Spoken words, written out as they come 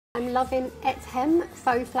I'm loving Etem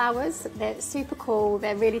faux flowers. They're super cool.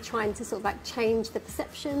 They're really trying to sort of like change the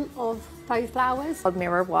perception of faux flowers. Called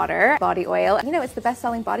Mirror Water body oil. You know, it's the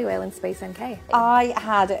best-selling body oil in Space NK. I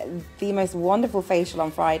had the most wonderful facial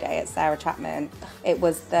on Friday at Sarah Chapman. It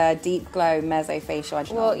was the Deep Glow Mezzo Facial.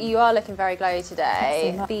 Well, you are looking very glowy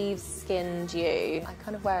today. Thieves Skin Dew. I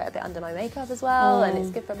kind of wear it a bit under my makeup as well, and it's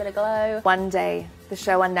good for a bit of glow. One Day, the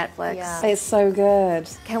show on Netflix. Yeah. It's so good.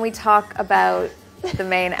 Can we talk about the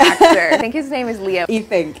main actor? I think his name is Leo. You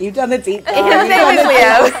think you've done a deep dive. His name is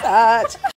Leo. Research.